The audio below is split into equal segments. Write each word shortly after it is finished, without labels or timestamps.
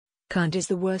Can't is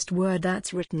the worst word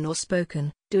that's written or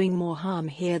spoken, doing more harm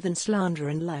here than slander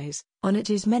and lies. On it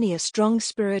is many a strong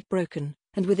spirit broken,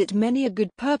 and with it many a good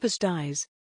purpose dies.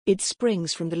 It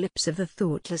springs from the lips of the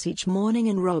thoughtless each morning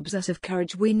and robs us of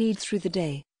courage we need through the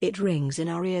day. It rings in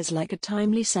our ears like a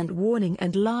timely sent warning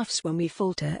and laughs when we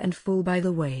falter and fall by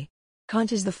the way.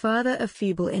 Can't is the father of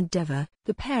feeble endeavor,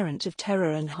 the parent of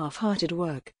terror and half-hearted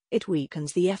work. It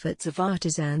weakens the efforts of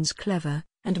artisans clever,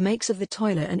 and makes of the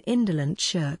toiler an indolent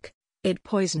shirk. It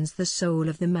poisons the soul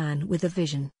of the man with a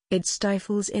vision. It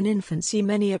stifles in infancy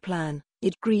many a plan.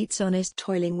 It greets honest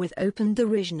toiling with open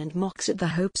derision and mocks at the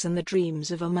hopes and the dreams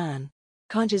of a man.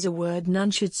 Can't is a word none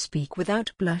should speak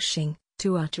without blushing.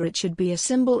 To utter it should be a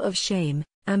symbol of shame.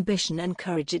 Ambition and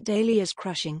courage it daily is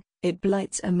crushing. It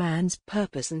blights a man's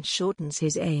purpose and shortens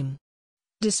his aim.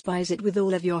 Despise it with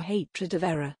all of your hatred of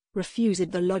error. Refuse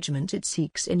it the lodgment it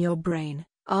seeks in your brain.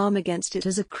 Arm against it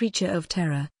as a creature of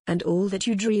terror, and all that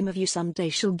you dream of you someday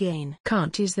shall gain.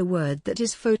 Can't is the word that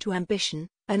is foe to ambition,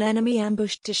 an enemy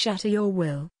ambushed to shatter your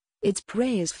will. Its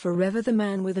prey is forever the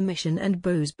man with a mission and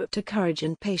bows but to courage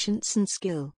and patience and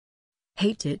skill.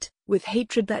 Hate it, with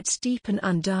hatred that's deep and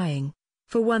undying.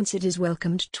 For once it is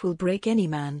welcomed 'twill break any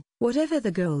man. Whatever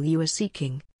the goal you are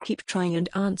seeking, keep trying and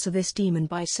answer this demon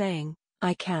by saying,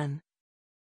 I can.